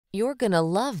You're gonna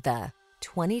love the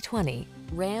 2020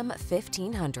 Ram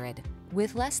 1500.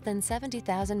 With less than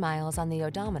 70,000 miles on the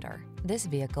odometer, this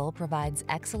vehicle provides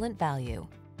excellent value.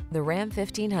 The Ram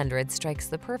 1500 strikes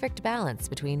the perfect balance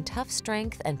between tough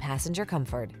strength and passenger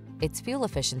comfort. Its fuel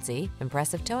efficiency,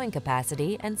 impressive towing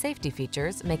capacity, and safety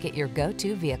features make it your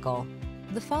go-to vehicle.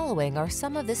 The following are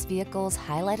some of this vehicle's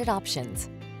highlighted options: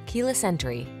 keyless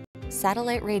entry,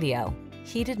 satellite radio,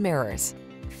 heated mirrors,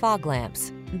 fog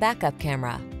lamps, backup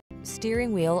camera,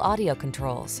 steering wheel audio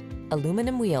controls,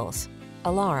 aluminum wheels,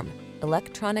 alarm,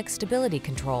 electronic stability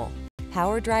control,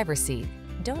 power driver seat.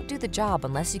 Don't do the job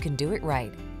unless you can do it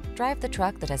right. Drive the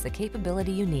truck that has the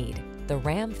capability you need, the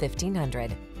Ram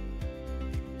 1500.